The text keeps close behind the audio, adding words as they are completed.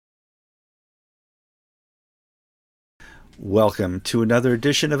Welcome to another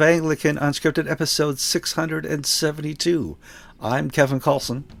edition of Anglican Unscripted, episode 672. I'm Kevin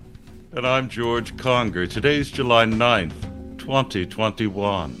Carlson. And I'm George Conger. Today's July 9th,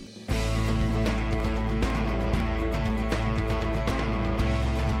 2021.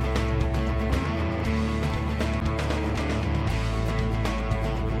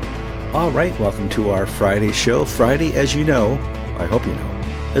 All right, welcome to our Friday show. Friday, as you know, I hope you know,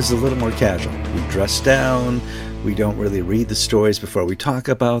 is a little more casual. We dress down. We don't really read the stories before we talk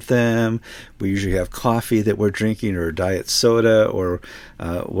about them. We usually have coffee that we're drinking or diet soda or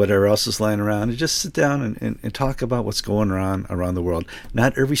whatever else is lying around and just sit down and talk about what's going on around the world.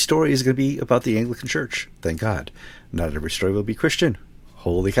 Not every story is going to be about the Anglican Church, thank God. Not every story will be Christian.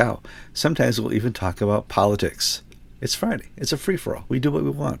 Holy cow. Sometimes we'll even talk about politics. It's Friday. It's a free-for-all. We do what we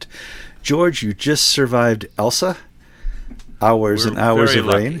want. George, you just survived Elsa. Hours and hours of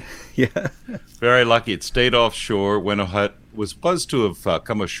rain. Yeah. Very lucky. It stayed offshore when it was supposed to have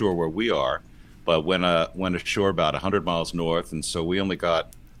come ashore where we are, but went ashore about 100 miles north, and so we only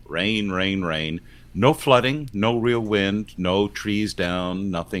got rain. No flooding, no real wind, no trees down,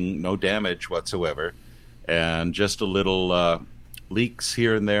 nothing, no damage whatsoever, and just a little leaks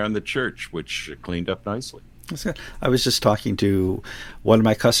here and there in the church, which cleaned up nicely. I was just talking to one of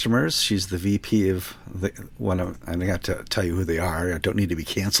my customers. She's the VP of I got to tell you who they are. I don't need to be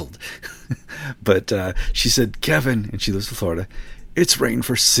canceled. But she said, Kevin, and she lives in Florida, it's rained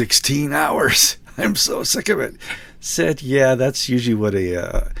for 16 hours. I'm so sick of it. Said, yeah, that's usually what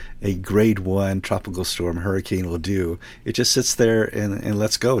a grade 1 tropical storm hurricane will do. It just sits there and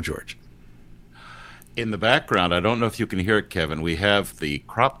lets go, George. In the background, I don't know if you can hear it, Kevin, we have the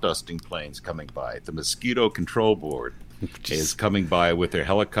crop dusting planes coming by. The mosquito control board is coming by with their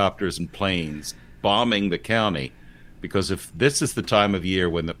helicopters and planes bombing the county, because if this is the time of year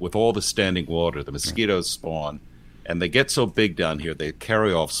when, with all the standing water, the mosquitoes spawn, and they get so big down here, they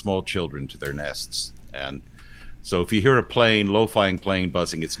carry off small children to their nests. And so if you hear a plane, low-flying plane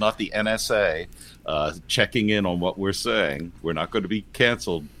buzzing, it's not the NSA checking in on what we're saying. We're not going to be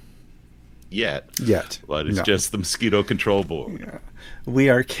canceled yet, but it's just the mosquito control board. Yeah. We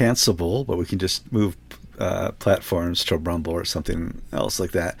are cancelable, but we can just move platforms to Rumble or something else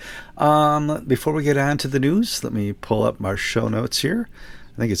like that. Before we get on to the news, let me pull up our show notes here.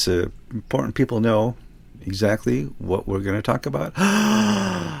 I think it's important people know exactly what we're going to talk about.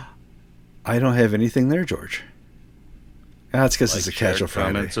 I don't have anything there, George. That's because it's a casual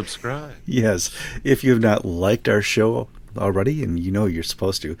Friday. Comment, subscribe. Yes. If you have not liked our show already, and you know you're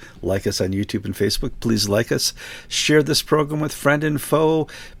supposed to like us on YouTube and Facebook, please like us. Share this program with friend and foe.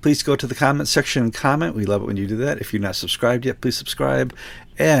 Please go to the comment section and comment. We love it when you do that. If you're not subscribed yet, please subscribe.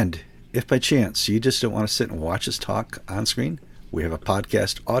 And if by chance you just don't want to sit and watch us talk on screen, we have a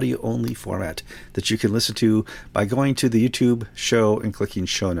podcast audio only format that you can listen to by going to the YouTube show and clicking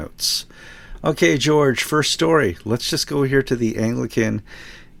show notes. Okay, George, first story. Let's just go here to the Anglican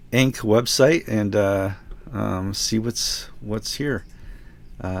Inc. website and see what's here.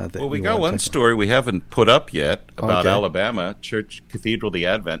 Well, we got one story we haven't put up yet about Alabama Church Cathedral of the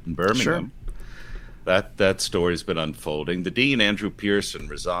Advent in Birmingham. Sure. That story's been unfolding. The dean, Andrew Pearson,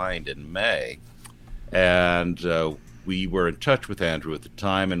 resigned in May, and we were in touch with Andrew at the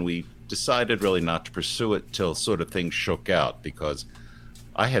time, and we decided really not to pursue it till sort of things shook out, because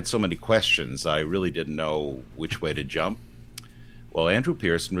I had so many questions, I really didn't know which way to jump. Well, Andrew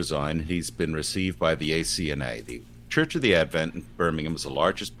Pearson resigned. He's been received by the ACNA. The Church of the Advent in Birmingham is the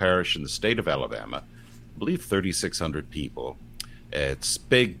largest parish in the state of Alabama. I believe 3,600 people. It's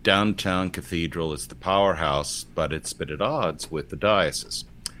big downtown cathedral. It's the powerhouse, but it's been at odds with the diocese.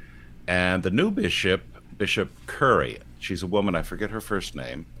 And the new bishop, Bishop Curry, she's a woman, I forget her first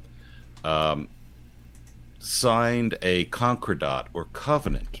name, signed a concordat or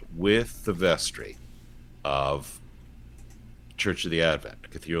covenant with the vestry of Church of the Advent,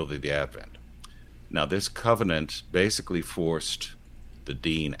 Cathedral of the Advent. Now, this covenant basically forced the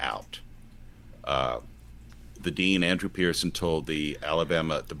dean out. The dean, Andrew Pearson, told the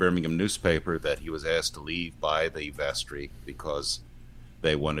Birmingham newspaper that he was asked to leave by the vestry because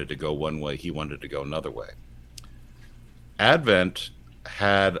they wanted to go one way, he wanted to go another way. Advent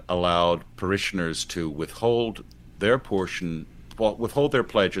had allowed parishioners to withhold their pledges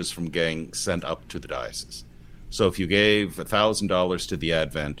from getting sent up to the diocese. So if you gave $1,000 to the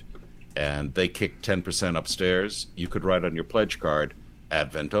Advent and they kicked 10% upstairs, you could write on your pledge card,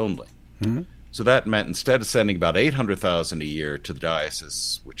 Advent only. Mm-hmm. So that meant instead of sending about $800,000 a year to the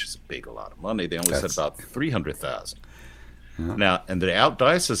diocese, which is a lot of money, they only sent about $300,000. Yeah. Now, and the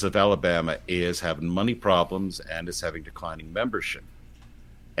Diocese of Alabama is having money problems and is having declining membership.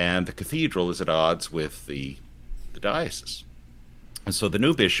 And the cathedral is at odds with the the diocese. And so the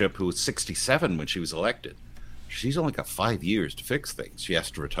new bishop, who was 67 when she was elected, she's only got 5 years to fix things. She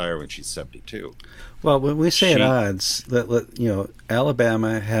has to retire when she's 72. Well, when we say at odds,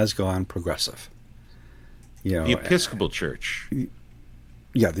 Alabama has gone progressive. The Episcopal Church.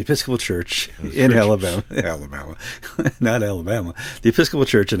 Yeah, the Episcopal Church in Alabama, not Alabama. The Episcopal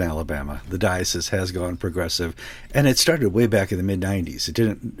Church in Alabama, the diocese, has gone progressive, and it started way back in the mid-'90s. It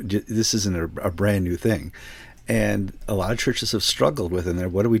didn't. This isn't a brand new thing, and a lot of churches have struggled with it.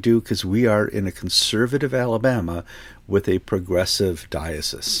 And what do we do? Because we are in a conservative Alabama with a progressive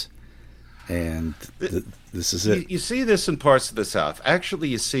diocese, and this is it. You see this in parts of the South. Actually,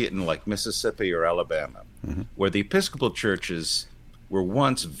 you see it in like Mississippi or Alabama, where the Episcopal churches were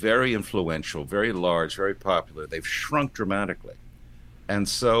once very influential, very large, very popular. They've shrunk dramatically. And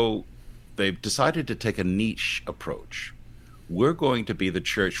so they've decided to take a niche approach. We're going to be the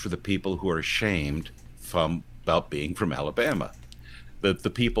church for the people who are ashamed about being from Alabama. The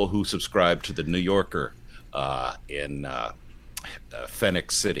people who subscribe to the New Yorker in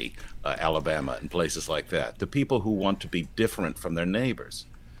Phoenix City, Alabama, and places like that. The people who want to be different from their neighbors.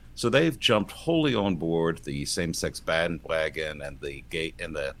 So they've jumped wholly on board the same-sex bandwagon and the gay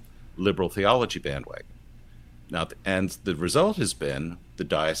and the liberal theology bandwagon. Now, and the result has been the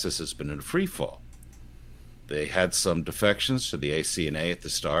diocese has been in a free fall. They had some defections to the ACNA at the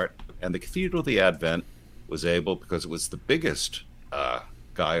start, and the Cathedral of the Advent was able, because it was the biggest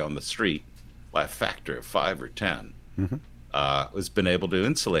guy on the street by a factor of 5 or 10, has been able to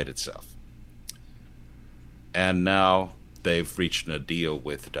insulate itself. And now they've reached a deal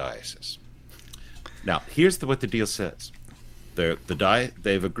with the diocese. Now, here's what the deal says.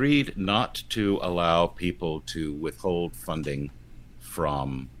 They've agreed not to allow people to withhold funding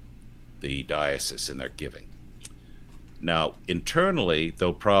from the diocese in their giving. Now, internally,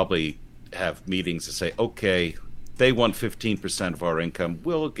 they'll probably have meetings to say, okay, they want 15% of our income.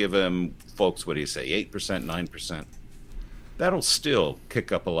 We'll give them, folks, what do you say, 8%, 9%? That'll still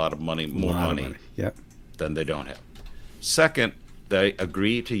kick up a lot of money, more money than they don't have. Second, they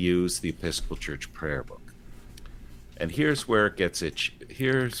agree to use the Episcopal Church prayer book. And here's where it gets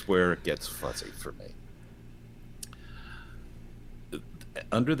fuzzy for me.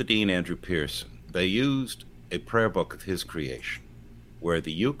 Under the Dean Andrew Pearson, they used a prayer book of his creation, where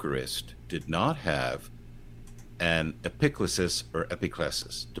the Eucharist did not have an epiclesis or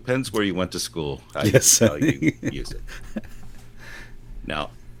epiclesis. Depends where you went to school, how you use it. Now,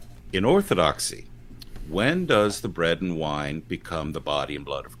 in Orthodoxy, when does the bread and wine become the body and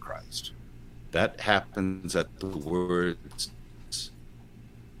blood of Christ? That happens at the words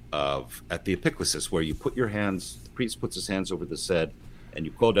at the epiclesis, where you put your hands, the priest puts his hands over the said, and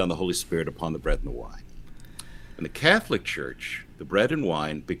you call down the Holy Spirit upon the bread and the wine. In the Catholic Church, the bread and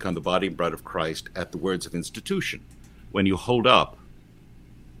wine become the body and blood of Christ at the words of institution. When you hold up,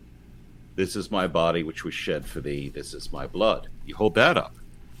 this is my body which was shed for thee, this is my blood. You hold that up.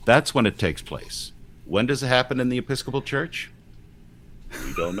 That's when it takes place. When does it happen in the Episcopal Church?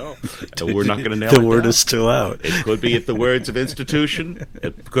 We don't know. We're not going to nail it down. The word is still out. It could be at the words of institution.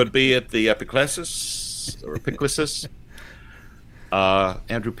 It could be at the epiclesis or epiclesis.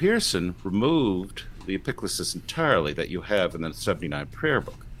 Andrew Pearson removed the epiclesis entirely that you have in the 79 prayer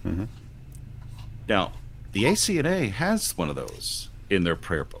book. Now, the ACNA has one of those in their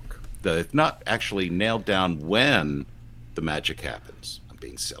prayer book. They've not actually nailed down when the magic happens. I'm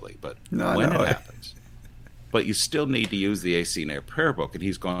being silly, but it happens. But you still need to use the ACNA prayer book, and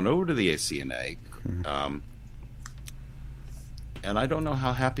he's gone over to the ACNA, and I don't know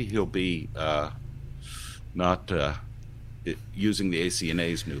how happy he'll be not using the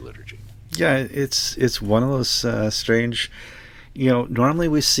ACNA's new liturgy. Yeah, it's one of those strange, normally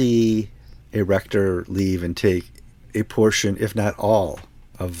we see a rector leave and take a portion, if not all,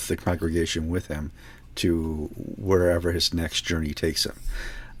 of the congregation with him to wherever his next journey takes him.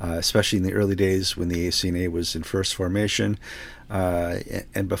 Especially in the early days when the ACNA was in first formation,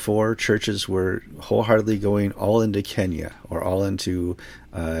 and before, churches were wholeheartedly going all into Kenya or all into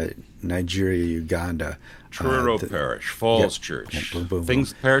Nigeria, Uganda. Truro Parish, Falls Church,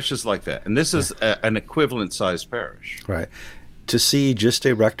 parishes like that. And this is an equivalent-sized parish. Right. To see just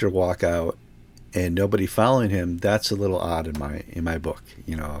a rector walk out and nobody following him, that's a little odd in my book,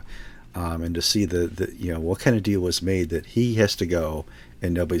 and to see the what kind of deal was made that he has to go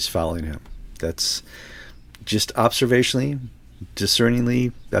and nobody's following him. That's just observationally,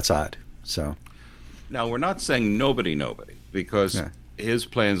 discerningly, that's odd. So now we're not saying nobody, because his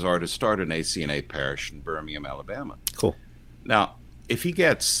plans are to start an ACNA parish in Birmingham, Alabama. Cool. Now, if he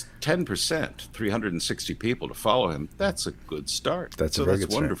gets 10%, 360 people to follow him, that's a good start. That's a very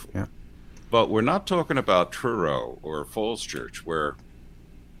good wonderful. Start. But we're not talking about Truro or Falls Church, where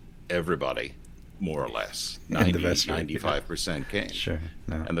everybody, more or less, 95% came. Sure.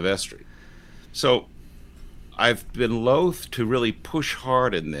 No. And the vestry. So I've been loath to really push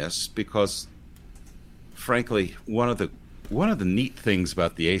hard in this because, frankly, one of the neat things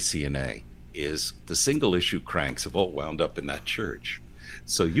about the ACNA is the single issue cranks have all wound up in that church.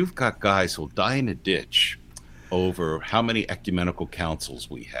 So you've got guys who'll die in a ditch over how many ecumenical councils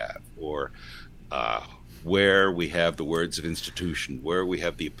we have, or where we have the words of institution, where we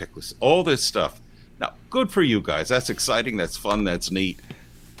have the epiclesis, all this stuff. Now, good for you guys. That's exciting. That's fun. That's neat.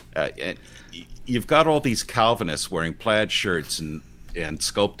 And you've got all these Calvinists wearing plaid shirts and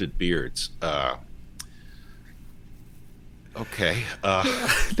sculpted beards. Okay.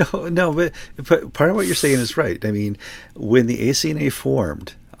 No, but part of what you're saying is right. I mean, when the ACNA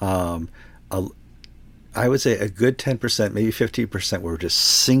formed, I would say a good 10%, maybe 15% were just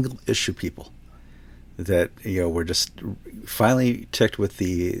single issue people that, were just finally ticked with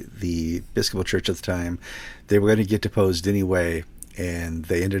the Episcopal Church at the time. They were going to get deposed anyway, and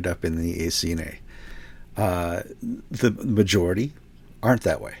they ended up in the ACNA. The majority aren't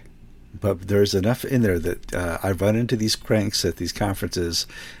that way. But there's enough in there that I've run into these cranks at these conferences,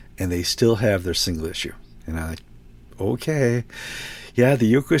 and they still have their single issue. And I'm like, okay, yeah, the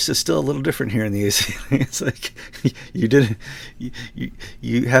Eucharist is still a little different here in the ACNA. It's like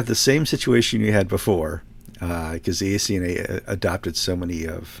you have the same situation you had before, because the ACNA adopted so many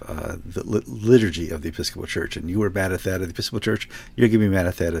of the liturgy of the Episcopal Church, and you were mad at that at the Episcopal Church. You're going to be mad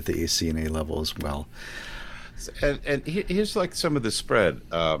at that at the ACNA level as well. And here's like some of the spread.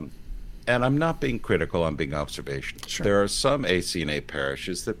 And I'm not being critical, I'm being observational. Sure. There are some ACNA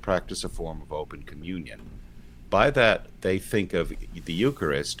parishes that practice a form of open communion. By that, they think of the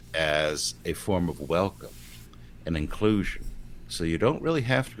Eucharist as a form of welcome and inclusion. So you don't really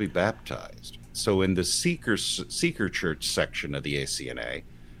have to be baptized. So in the Seeker Church section of the ACNA,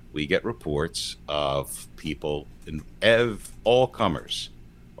 we get reports of people, all comers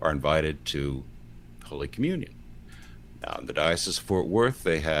are invited to Holy Communion. Now, in the Diocese of Fort Worth,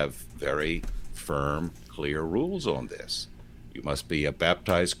 they have very firm, clear rules on this. You must be a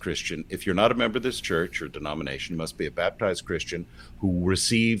baptized Christian. If you're not a member of this church or denomination, you must be a baptized Christian who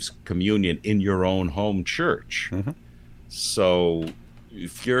receives communion in your own home church. Mm-hmm. So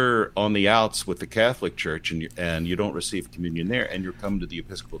if you're on the outs with the Catholic Church and you don't receive communion there, and you're coming to the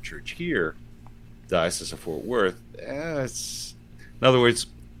Episcopal Church here, Diocese of Fort Worth, in other words,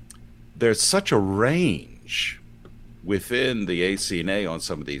 there's such a range within the ACNA on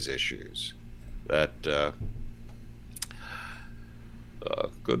some of these issues that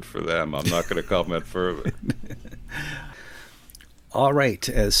good for them. I'm not going to comment further. All right.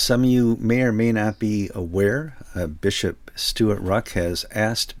 As some of you may or may not be aware, Bishop Stuart Ruck has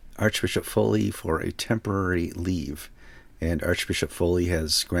asked Archbishop Foley for a temporary leave, and Archbishop Foley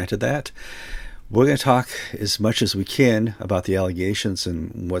has granted that. We're going to talk as much as we can about the allegations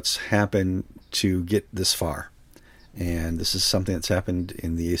and what's happened to get this far. And this is something that's happened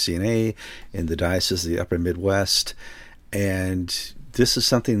in the ACNA, in the Diocese of the Upper Midwest. And this is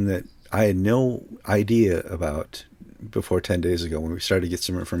something that I had no idea about before 10 days ago when we started to get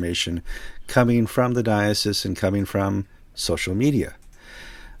some information coming from the diocese and coming from social media,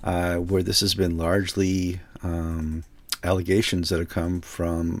 where this has been largely allegations that have come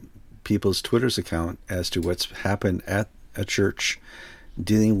from people's Twitter's account as to what's happened at a church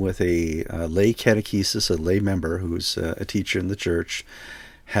dealing with a lay catechesis, a lay member who's a teacher in the church,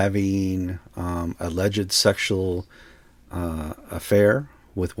 having alleged sexual affair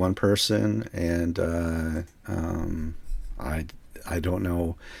with one person, and I don't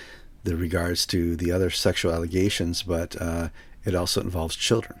know the regards to the other sexual allegations, but it also involves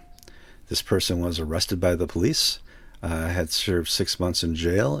children. This person was arrested by the police, had served 6 months in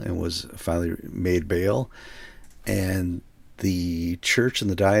jail, and was finally made bail. And the church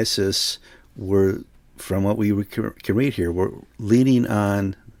and the diocese were, from what we can read here, were leaning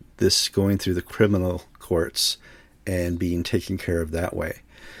on this going through the criminal courts and being taken care of that way.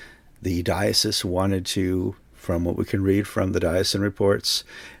 The diocese wanted to, from what we can read from the diocesan reports,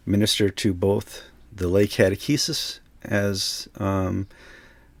 minister to both the lay catechesis as a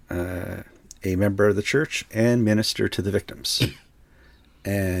member of the church and minister to the victims.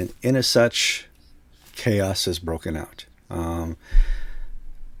 And in as such, chaos has broken out.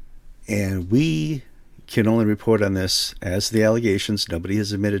 And we can only report on this as the allegations. Nobody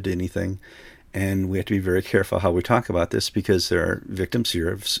has admitted to anything. And we have to be very careful how we talk about this, because there are victims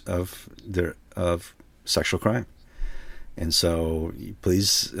here of sexual crime. And so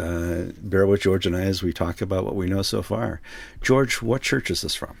please bear with George and I as we talk about what we know so far. George, what church is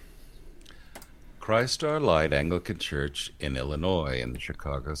this from? Christ Our Light Anglican Church in Illinois, in the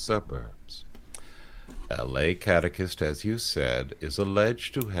Chicago suburbs. A lay catechist, as you said, is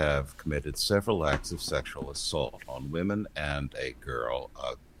alleged to have committed several acts of sexual assault on women and a girl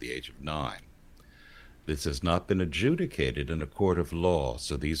at the age of 9. This has not been adjudicated in a court of law,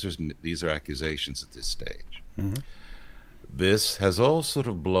 so these are accusations at this stage. Mm-hmm. This has all sort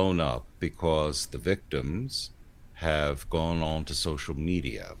of blown up because the victims have gone on to social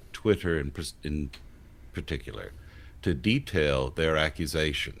media, Twitter in particular, to detail their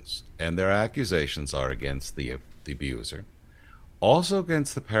accusations. And their accusations are against the abuser, also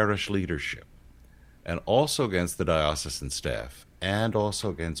against the parish leadership, and also against the diocesan staff, and also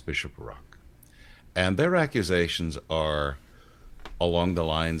against Bishop Ruck. And their accusations are along the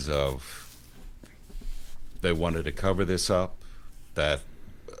lines of they wanted to cover this up, that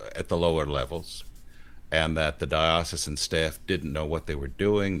at the lower levels, and that the diocesan staff didn't know what they were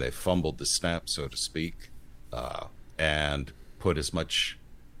doing. They fumbled the snap, so to speak, and put as much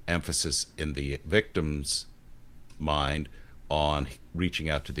emphasis in the victim's mind on reaching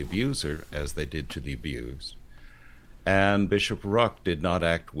out to the abuser as they did to the abused. And Bishop Ruck did not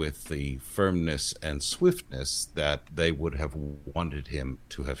act with the firmness and swiftness that they would have wanted him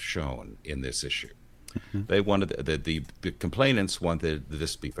to have shown in this issue. Mm-hmm. They wanted the complainants wanted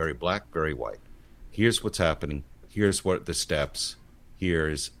this to be very black, very white. Here's what's happening. Here's what the steps. Here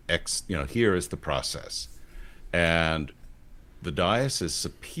is the process. And the diocese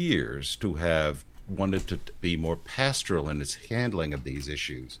appears to have wanted to be more pastoral in its handling of these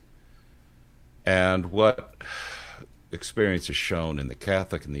issues. And what experience has shown in the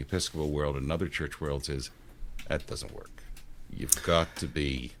Catholic and the Episcopal world and other church worlds is that doesn't work. You've got to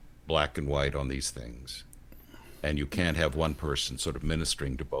be black and white on these things. And you can't have one person sort of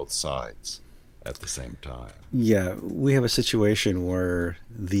ministering to both sides at the same time. Yeah, we have a situation where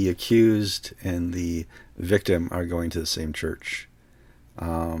the accused and the victim are going to the same church.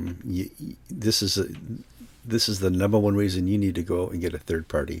 This is the number one reason you need to go and get a third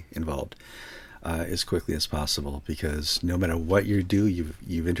party involved as quickly as possible, because no matter what you do,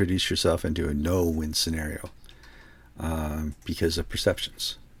 you've introduced yourself into a no-win scenario because of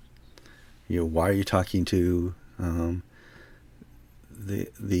perceptions. Why are you talking to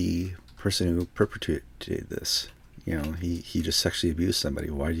the person who perpetrated this? He just sexually abused somebody.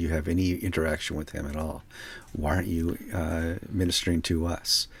 Why do you have any interaction with him at all? Why aren't you ministering to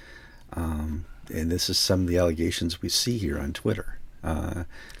us? And this is some of the allegations we see here on Twitter.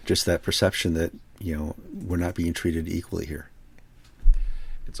 Just that perception that, we're not being treated equally here.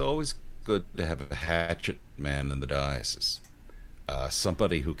 It's always good to have a hatchet man in the diocese.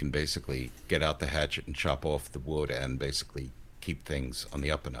 Somebody who can basically get out the hatchet and chop off the wood and basically keep things on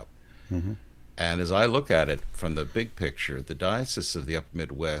the up and up. Mm-hmm. And as I look at it from the big picture, the Diocese of the Upper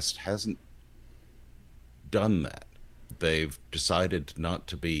Midwest hasn't done that. They've decided not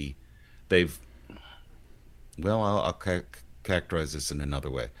to be, I'll characterize this in another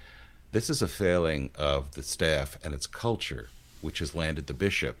way. This is a failing of the staff and its culture, which has landed the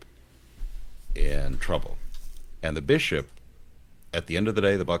bishop in trouble. And the bishop, at the end of the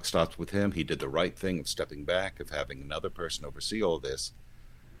day, the buck stops with him. He did the right thing of stepping back, of having another person oversee all this.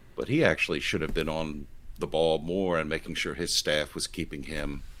 But he actually should have been on the ball more and making sure his staff was keeping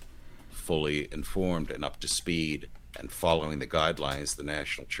him fully informed and up to speed and following the guidelines the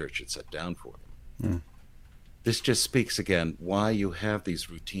national church had set down for them. Mm. This just speaks again why you have these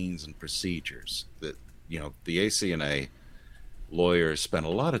routines and procedures that, the ACNA lawyers spent a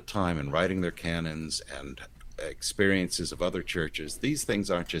lot of time in writing their canons and experiences of other churches. These things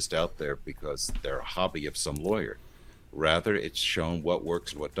aren't just out there because they're a hobby of some lawyer. Rather, it's shown what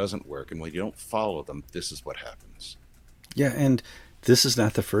works and what doesn't work. And when you don't follow them, this is what happens. Yeah, and this is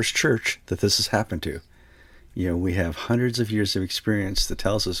not the first church that this has happened to. We have hundreds of years of experience that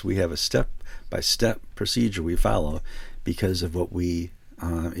tells us we have a step-by-step procedure we follow because of what we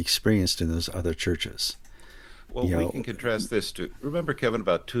experienced in those other churches. Well, we can contrast this to, remember, Kevin,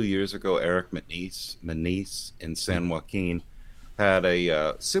 about 2 years ago, Eric Maniz in San Joaquin had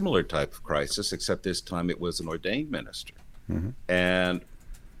a similar type of crisis, except this time it was an ordained minister. Mm-hmm. And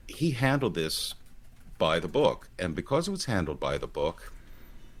he handled this by the book. And because it was handled by the book,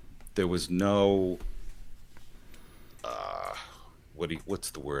 there was no, what's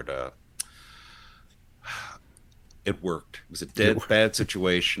the word? It worked. It was a bad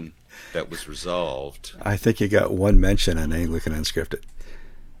situation that was resolved. I think you got one mention on Anglican Unscripted.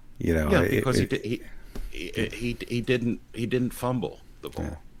 Yeah, because he didn't fumble the ball.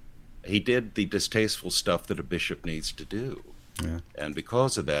 Yeah. He did the distasteful stuff that a bishop needs to do. Yeah. And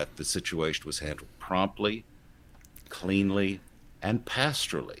because of that, the situation was handled promptly, cleanly, and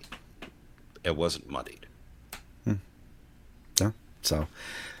pastorally. it wasn't muddied. No, so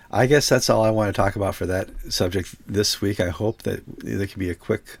I guess that's all I want to talk about for that subject this week. I hope that there can be a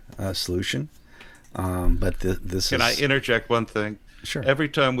quick solution. But Can I interject one thing? Sure. Every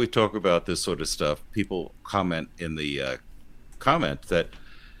time we talk about this sort of stuff, people comment in the comment that,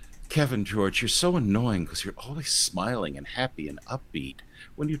 Kevin, George, you're so annoying because you're always smiling and happy and upbeat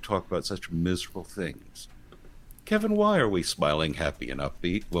when you talk about such miserable things. Kevin, why are we smiling, happy, and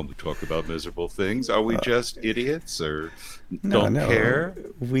upbeat when we talk about miserable things? Are we just idiots or don't care?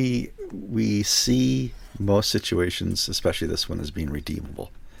 We see most situations, especially this one, as being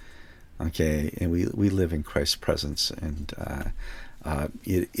redeemable. Okay, and we live in Christ's presence, and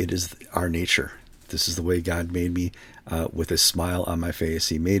it is our nature. This is the way God made me, with a smile on my face.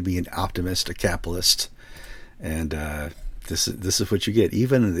 He made me an optimist, a capitalist, and this is what you get.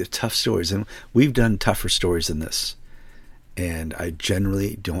 Even in the tough stories, and we've done tougher stories than this, and I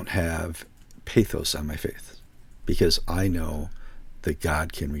generally don't have pathos on my faith because I know that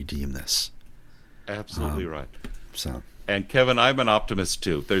God can redeem this. Absolutely right. So. And Kevin, I'm an optimist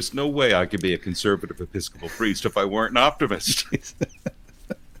too. There's no way I could be a conservative Episcopal priest if I weren't an optimist.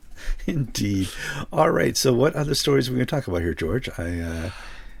 Indeed. All right. So what other stories are we going to talk about here, George?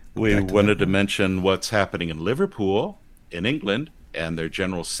 We wanted to mention what's happening in Liverpool, in England, and their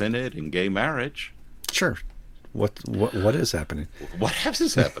General Synod and gay marriage. Sure. What is happening? What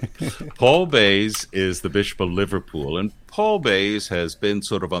is happening? Paul Bayes is the Bishop of Liverpool, and Paul Bayes has been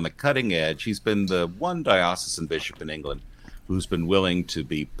sort of on the cutting edge. He's been the one diocesan bishop in England who's been willing to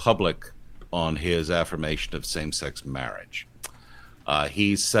be public on his affirmation of same-sex marriage.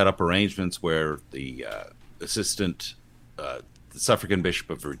 He's set up arrangements where the suffragan bishop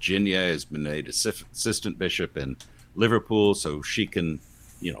of Virginia has been made assistant bishop in Liverpool, so she can,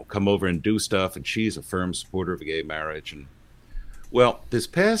 come over and do stuff. And she's a firm supporter of gay marriage. And well, this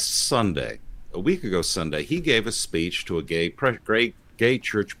past Sunday, a week ago Sunday, he gave a speech to a gay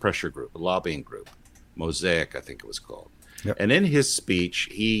church pressure group, a lobbying group, Mosaic, I think it was called. Yep. And in his speech,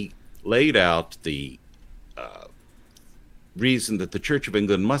 he laid out the reason that the Church of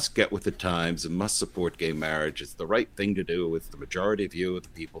England must get with the times and must support gay marriage. It's the right thing to do with the majority view of the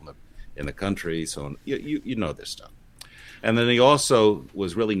people in the country. So you know this stuff. And then he also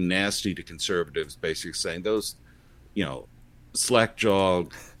was really nasty to conservatives, basically saying those,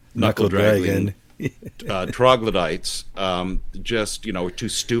 slack-jawed, knuckle-dragging troglodytes just, are too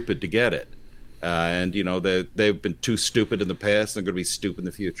stupid to get it. And, they've been too stupid in the past, and they're going to be stupid in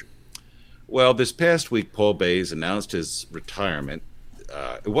the future. Well, this past week, Paul Bayes announced his retirement.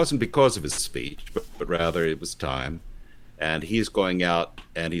 It wasn't because of his speech, but rather it was time. And he's going out,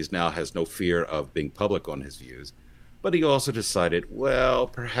 and he's now has no fear of being public on his views. But he also decided, well,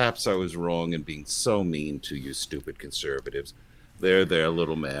 perhaps I was wrong in being so mean to you stupid conservatives. There,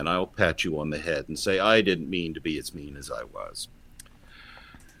 little man, I'll pat you on the head and say I didn't mean to be as mean as I was.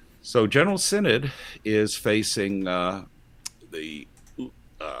 So General Synod is facing the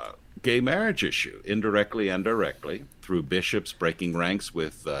gay marriage issue, indirectly and directly, through bishops breaking ranks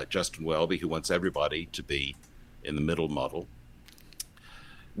with Justin Welby, who wants everybody to be in the middle muddle.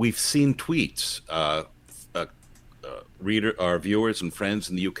 We've seen tweets. Our viewers and friends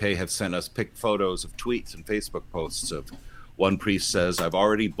in the UK have sent us picked photos of tweets and Facebook posts of one priest says, I've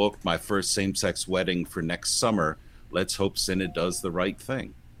already booked my first same-sex wedding for next summer. Let's hope Synod does the right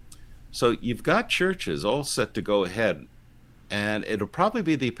thing. So you've got churches all set to go ahead, and it'll probably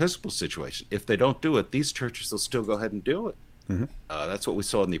be the Episcopal situation. If they don't do it, these churches will still go ahead and do it. Mm-hmm. That's what we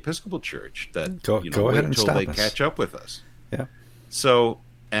saw in the Episcopal Church, that go ahead and until stop they us. Catch up with us. Yeah. So,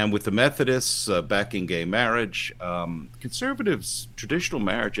 and with the Methodists backing gay marriage, conservatives, traditional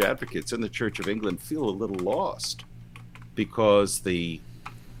marriage advocates in the Church of England feel a little lost because the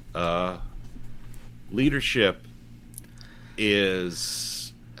leadership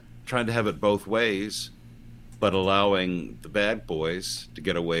is trying to have it both ways, but allowing the bad boys to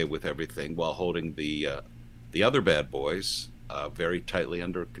get away with everything while holding the other bad boys very tightly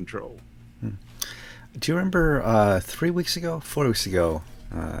under control. Do you remember 4 weeks ago,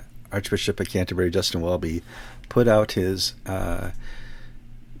 Archbishop of Canterbury, Justin Welby, put out his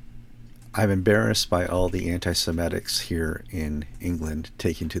I'm embarrassed by all the anti-Semitics here in England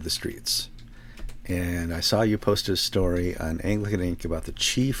taking to the streets. And I saw you post a story on Anglican Ink about the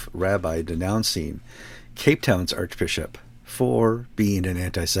chief rabbi denouncing Cape Town's Archbishop for being an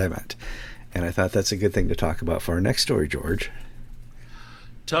anti-Semite. And I thought that's a good thing to talk about for our next story, George.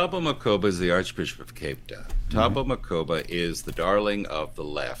 Thabo Makgoba is the Archbishop of Cape Town. Thabo Makgoba is the darling of the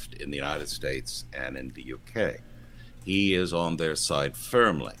left in the United States and in the UK. He is on their side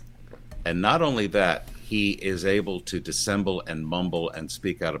firmly. And not only that, he is able to dissemble and mumble and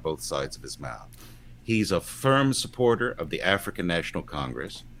speak out of both sides of his mouth. He's a firm supporter of the African National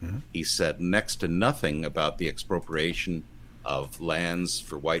Congress. Mm-hmm. He said next to nothing about the expropriation of lands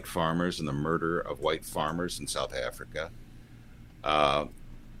for white farmers and the murder of white farmers in South Africa.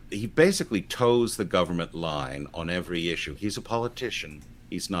 He basically toes the government line on every issue. He's a politician.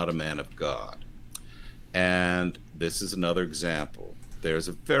 He's not a man of God. And this is another example. There's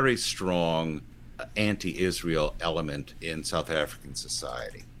a very strong anti-Israel element in South African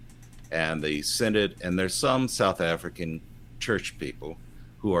society. And the Synod, and there's some South African church people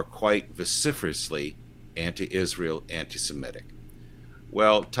who are quite vociferously anti-Israel, anti-Semitic.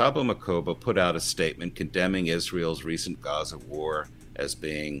 Well, Thabo Makgoba put out a statement condemning Israel's recent Gaza war as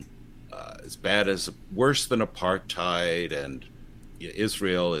being as bad as, worse than apartheid, and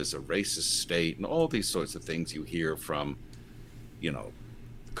Israel is a racist state, and all these sorts of things you hear from,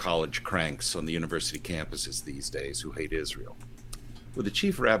 college cranks on the university campuses these days who hate Israel. Well, the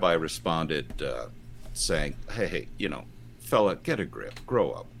chief rabbi responded saying, hey, fella, get a grip,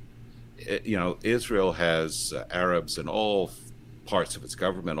 grow up. Israel has Arabs in all parts of its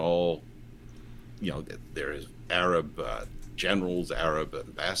government, there is Arab generals, Arab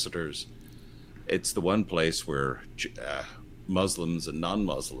ambassadors. It's the one place where Muslims and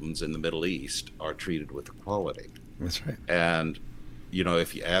non-Muslims in the Middle East are treated with equality. That's right. And,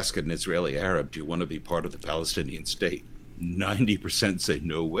 if you ask an Israeli Arab, do you want to be part of the Palestinian state? 90% say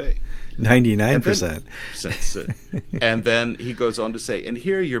no way. 99%. And then he goes on to say, and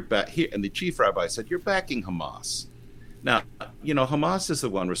here you're back here, and the chief rabbi said, you're backing Hamas. Now, Hamas is the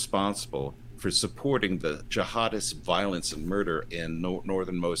one responsible for supporting the jihadist violence and murder in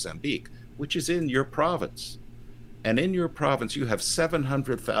northern Mozambique, which is in your province. And in your province, you have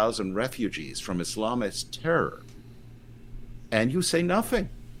 700,000 refugees from Islamist terror. And you say nothing.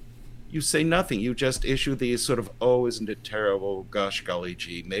 You say nothing. You just issue these sort of, oh, isn't it terrible? Gosh, golly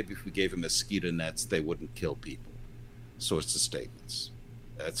gee, maybe if we gave them mosquito nets, they wouldn't kill people. Sorts of statements.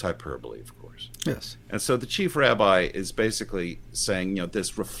 That's hyperbole, of course. Yes. And so the chief rabbi is basically saying,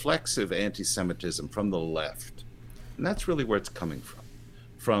 this reflexive anti-Semitism from the left, and that's really where it's coming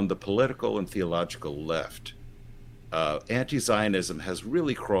from the political and theological left. Anti-Zionism has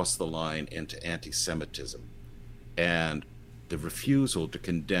really crossed the line into anti-Semitism, and the refusal to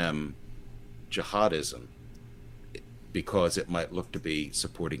condemn jihadism because it might look to be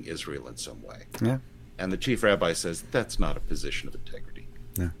supporting Israel in some way. Yeah. And the chief rabbi says that's not a position of integrity.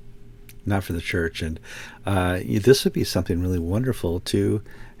 No, not for the church. And this would be something really wonderful to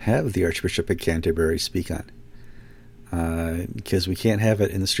have the Archbishop of Canterbury speak on. Because we can't have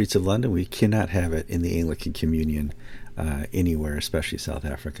it in the streets of London. We cannot have it in the Anglican Communion anywhere, especially South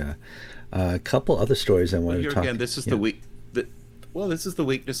Africa. A couple other stories I wanted to talk about. Again, this is this is the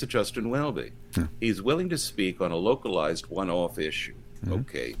weakness of Justin Welby. Yeah. He's willing to speak on a localized one-off issue. Mm-hmm.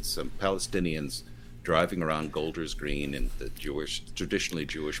 Okay, some Palestinians driving around Golders Green in the traditionally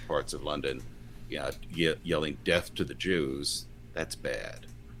Jewish parts of London, yelling death to the Jews. That's bad.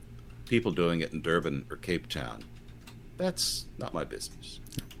 People doing it in Durban or Cape Town. That's not my business.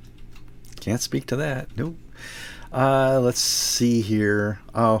 Can't speak to that. Nope. Let's see here.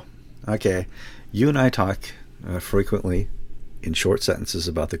 Oh, okay. You and I talk frequently in short sentences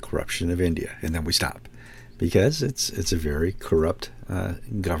about the corruption of India, and then we stop because it's a very corrupt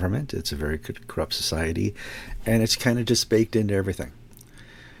government. It's a very corrupt society, and it's kind of just baked into everything.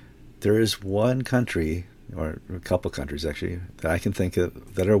 There is one country, or a couple countries actually, that I can think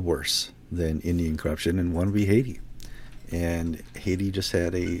of that are worse than Indian corruption, and one would be Haiti. And Haiti just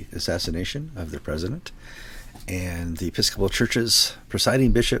had a assassination of their president, and the Episcopal Church's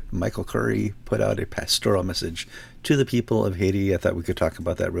presiding bishop, Michael Curry, put out a pastoral message to the people of Haiti. I thought we could talk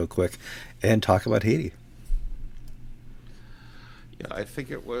about that real quick and talk about Haiti. Yeah, I think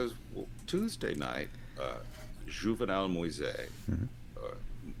it was Tuesday night, Juvenal Moïse, mm-hmm.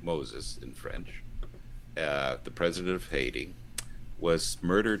 Moses in French, the president of Haiti, was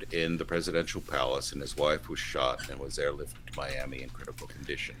murdered in the presidential palace, and his wife was shot and was airlifted to Miami in critical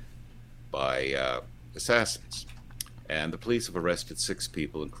condition by assassins. And the police have arrested 6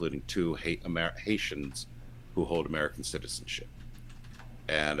 people, including 2 Haitians who hold American citizenship.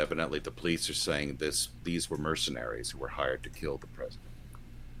 And evidently the police are saying these were mercenaries who were hired to kill the president.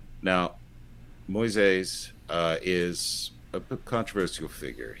 Now, Moises is a controversial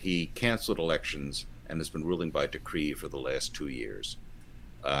figure. He canceled elections and has been ruling by decree for the last 2 years,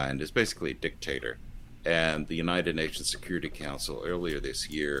 and is basically a dictator. And the United Nations Security Council earlier this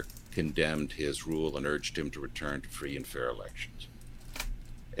year condemned his rule and urged him to return to free and fair elections.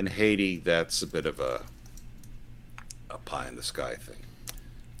 In Haiti, that's a bit of a pie-in-the-sky thing.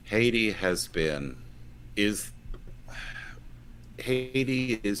 Haiti has been is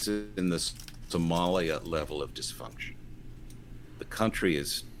Haiti is in the Somalia level of dysfunction. The country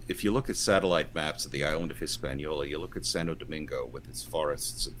is, if you look at satellite maps of the island of Hispaniola, you look at Santo Domingo with its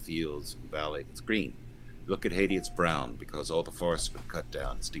forests and fields and valley, it's green. You look at Haiti, it's brown because all the forests have been cut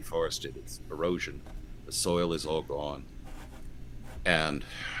down. It's deforested, it's erosion. The soil is all gone. And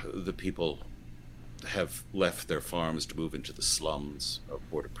the people have left their farms to move into the slums of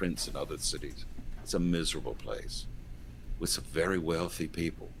Port-au-Prince and other cities. It's a miserable place with some very wealthy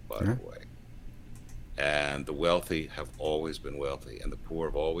people, by the way. And the wealthy have always been wealthy, and the poor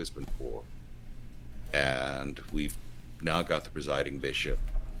have always been poor. And we've now got the presiding bishop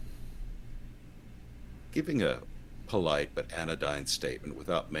giving a polite but anodyne statement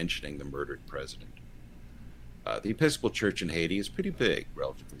without mentioning the murdered president. The Episcopal Church in Haiti is pretty big,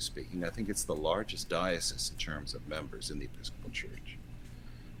 relatively speaking. I think it's the largest diocese in terms of members in the Episcopal Church.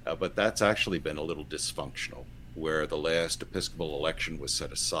 But that's actually been a little dysfunctional, where the last Episcopal election was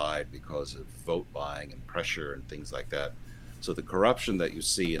set aside because of vote buying and pressure and things like that. So the corruption that you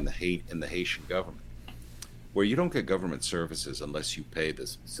see in the Haitian government, where you don't get government services unless you pay the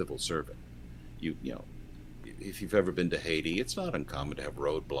civil servant. You know, if you've ever been to Haiti, it's not uncommon to have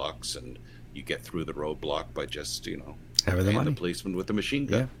roadblocks, and you get through the roadblock by just, having the policeman with a machine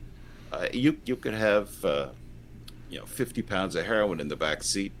gun. Yeah. You could have 50 pounds of heroin in the back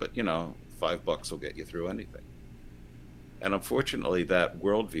seat, but $5 will get you through anything. And unfortunately, that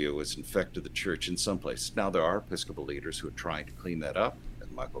worldview has infected the church in some places. Now, there are Episcopal leaders who are trying to clean that up,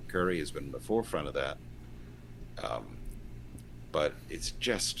 and Michael Curry has been in the forefront of that. But it's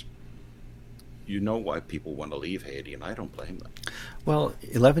just, why people want to leave Haiti, and I don't blame them. Well,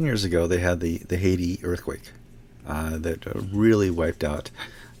 11 years ago, they had the Haiti earthquake that really wiped out.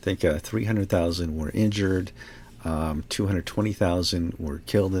 I think 300,000 were injured, 220,000 were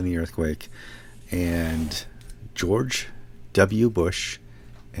killed in the earthquake, and George W. Bush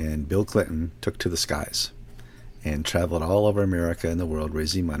and Bill Clinton took to the skies and traveled all over America and the world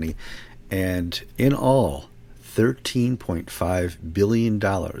raising money. And in all, $13.5 billion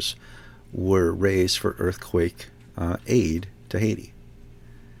were raised for earthquake aid to Haiti.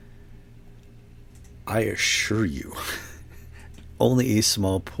 I assure you, only a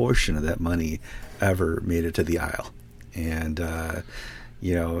small portion of that money ever made it to the aisle. And,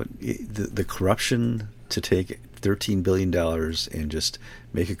 the corruption to take $13 billion and just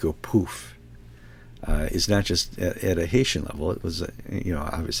make it go poof is not just at a Haitian level. It was,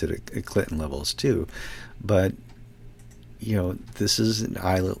 obviously at Clinton levels too. But, this is an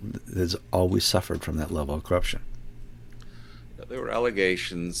island that's always suffered from that level of corruption. There were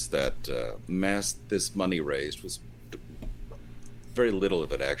allegations that this money raised was very little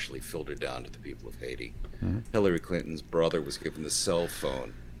of it actually filtered down to the people of Haiti. Mm-hmm. Hillary Clinton's brother was given the cell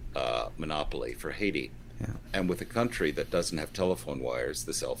phone monopoly for Haiti. Yeah. And with a country that doesn't have telephone wires,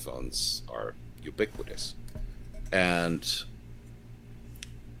 the cell phones are ubiquitous. And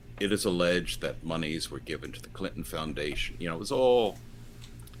it is alleged that monies were given to the Clinton Foundation.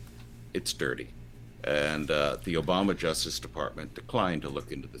 It's dirty. And the Obama Justice Department declined to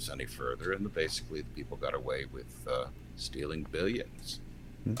look into this any further, and basically the people got away with stealing billions.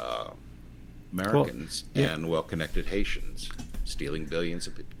 Americans and well-connected Haitians stealing billions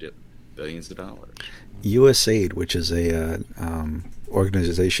of dollars. USAID, which is a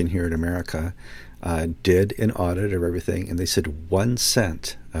organization here in America, did an audit of everything, and they said 1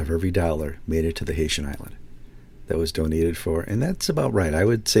 cent of every dollar made it to the Haitian island that was donated for, and that's about right. I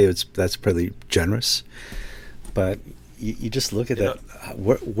would say that's pretty generous, but you just look at that.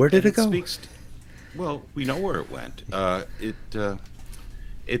 Where did it go? Well, we know where it went.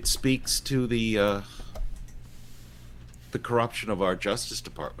 It speaks to the corruption of our Justice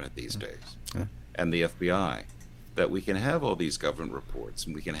Department these days, and the FBI, that we can have all these government reports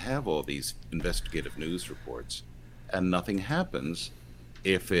and we can have all these investigative news reports, and nothing happens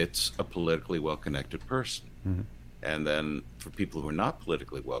if it's a politically well-connected person. Mm-hmm. And then for people who are not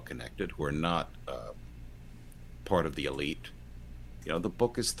politically well-connected, who are not part of the elite, the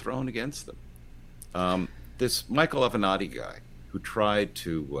book is thrown against them. This Michael Avenatti guy who tried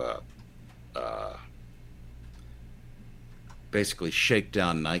to basically shake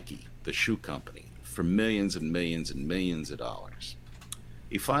down Nike, the shoe company, for millions and millions and millions of dollars.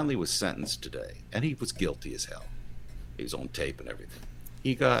 He finally was sentenced today, and he was guilty as hell. He was on tape and everything.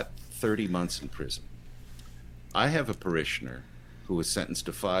 He got 30 months in prison. I have a parishioner who was sentenced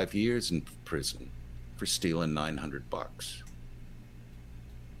to 5 years in prison for stealing $900.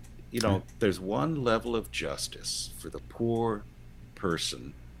 There's one level of justice for the poor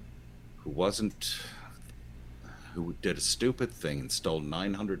person who wasn't who did a stupid thing and stole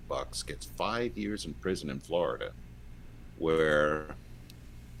 $900 gets 5 years in prison in Florida, where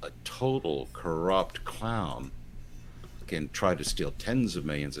a total corrupt clown can try to steal tens of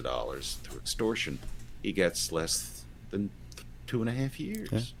millions of dollars through extortion. He gets less than 2.5 years.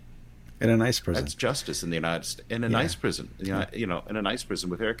 Yeah. In a nice prison. That's justice in the United States. In a nice prison, in a nice prison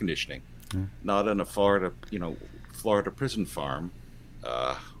with air conditioning, not in a Florida prison farm.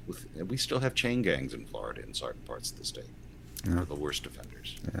 We still have chain gangs in Florida in certain parts of the state. They're the worst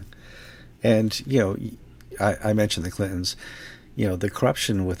offenders. Yeah. And I mentioned the Clintons. The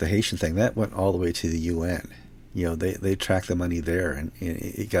corruption with the Haitian thing that went all the way to the UN. They tracked the money there, and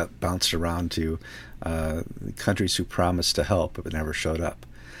it got bounced around to countries who promised to help but never showed up.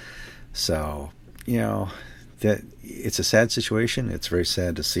 So, that it's a sad situation. It's very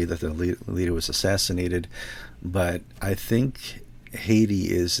sad to see that the leader was assassinated, but I think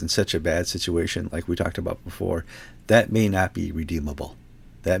Haiti is in such a bad situation, like we talked about before, that may not be redeemable.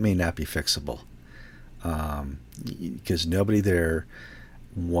 That may not be fixable. Because nobody there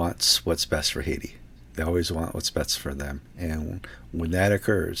wants what's best for Haiti. They always want what's best for them. And when that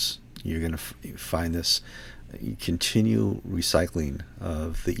occurs, you're going to find this continue recycling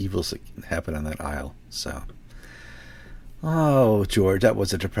of the evils that happen on that isle. So, oh, George, that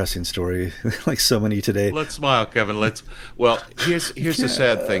was a depressing story, like so many today. Let's smile, Kevin. Here's the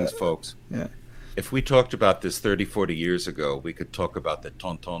sad things, folks. Yeah. If we talked about this 30, 40 years ago, we could talk about the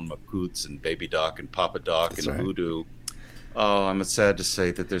Tonton Macoutes and Baby Doc and Papa Doc and voodoo. Oh, I'm sad to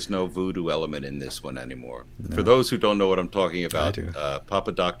say that there's no voodoo element in this one anymore. No. For those who don't know what I'm talking about,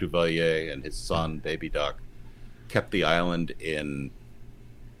 Papa Doc Duvalier and his son, Baby Doc, kept the island in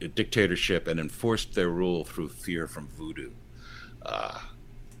a dictatorship and enforced their rule through fear from voodoo.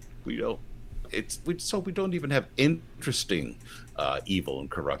 We don't even have interesting evil and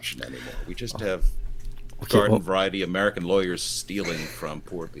corruption anymore. We just have garden variety American lawyers stealing from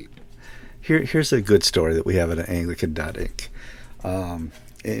poor people. Here's a good story that we have at Anglican.inc.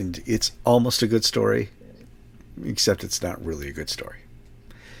 And it's almost a good story, except it's not really a good story.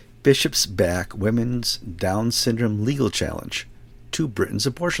 Bishops back women's Down syndrome legal challenge to Britain's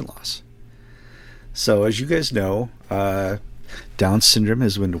abortion laws. So as you guys know, Down syndrome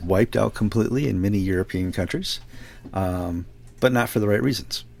has been wiped out completely in many European countries, but not for the right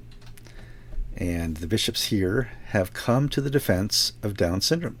reasons. And the bishops here have come to the defense of Down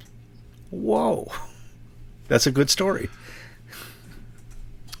syndrome. Whoa, that's a good story.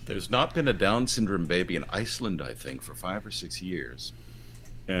 There's not been a Down syndrome baby in Iceland, I think, for 5 or 6 years.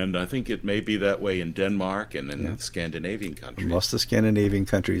 And I think it may be that way in Denmark and in the Scandinavian countries. Most of the Scandinavian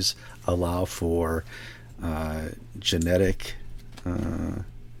countries allow for genetic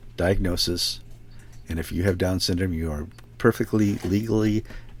diagnosis. And if you have Down syndrome, you are perfectly legally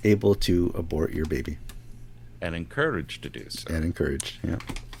able to abort your baby. And encouraged to do so. And encouraged, yeah.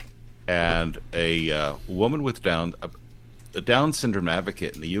 And a woman with a Down syndrome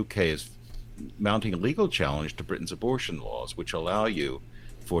advocate in the UK is mounting a legal challenge to Britain's abortion laws, which allow you,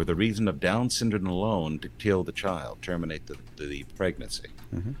 for the reason of Down syndrome alone, to kill the child, terminate the pregnancy.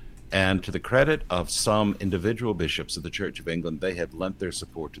 Mm-hmm. And to the credit of some individual bishops of the Church of England, they have lent their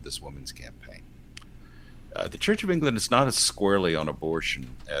support to this woman's campaign. The Church of England is not as squarely on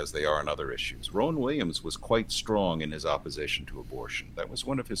abortion as they are on other issues. Rowan Williams was quite strong in his opposition to abortion. That was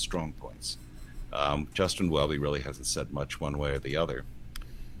one of his strong points. Justin Welby really hasn't said much one way or the other.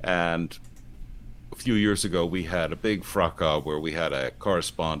 And a few years ago, we had a big fracas where we had a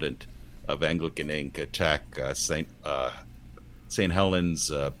correspondent of Anglican Inc. attack St. Helens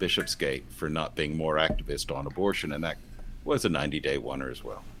Bishopsgate for not being more activist on abortion, and that was a 90-day oneer as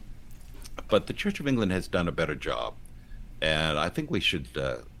well. But the Church of England has done a better job, and I think we should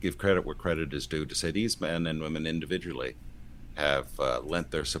give credit where credit is due to say these men and women individually have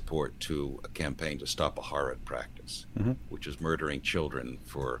lent their support to a campaign to stop a horrid practice, which is murdering children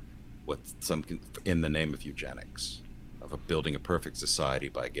for in the name of eugenics, of building a perfect society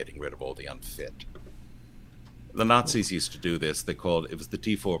by getting rid of all the unfit. The Nazis used to do this. It was the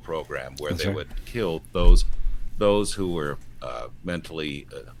T4 program, where they would kill those who were mentally,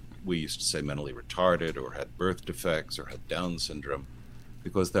 we used to say mentally retarded, or had birth defects, or had Down syndrome,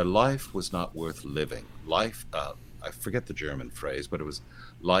 because their life was not worth living. Life, I forget the German phrase, but it was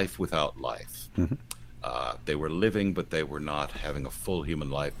life without life. Mm-hmm. They were living, but they were not having a full human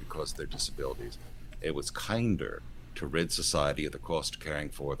life because of their disabilities. It was kinder to rid society of the cost of caring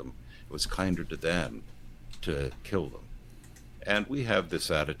for them. It was kinder to them to kill them. And we have this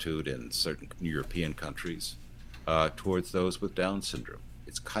attitude in certain European countries towards those with Down syndrome.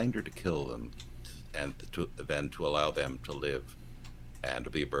 It's kinder to kill them than to allow them to live and to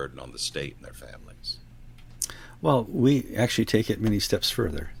be a burden on the state and their families. Well, we actually take it many steps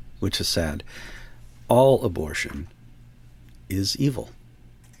further, which is sad. All abortion is evil.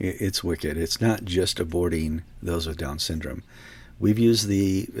 It's wicked. It's not just aborting those with Down syndrome. We've used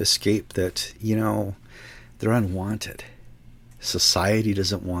the escape that, they're unwanted. Society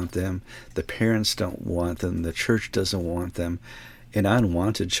doesn't want them. The parents don't want them. The church doesn't want them. An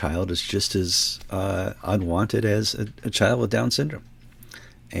unwanted child is just as unwanted as a child with Down syndrome.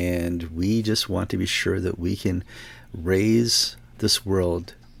 And we just want to be sure that we can raise this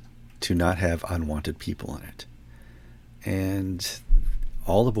world to not have unwanted people in it. And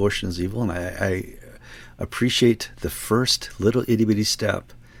all abortion is evil, and I appreciate the first little itty-bitty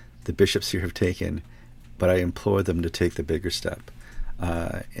step the bishops here have taken, but I implore them to take the bigger step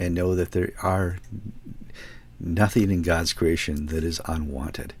and know that there are nothing in God's creation that is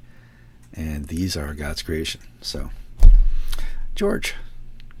unwanted, and these are God's creation. So, George,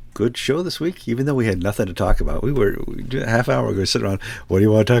 good show this week, even though we had nothing to talk about. We were a half hour ago sitting around, what do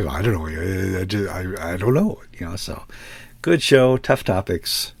you want to talk about? I don't know. I don't know. So good show, tough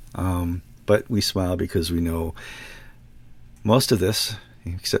topics, but we smile because we know most of this,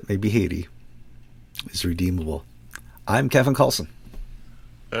 except maybe Haiti, is redeemable. I'm Kevin Carlson.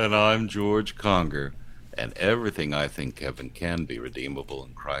 And I'm George Conger. And everything I think, Kevin, can be redeemable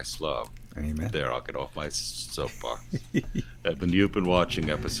in Christ's love. Amen. There, I'll get off my soapbox. Evan, you've been watching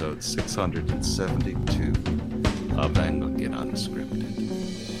episode 672 of Anglican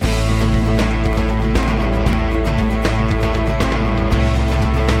Unscripted.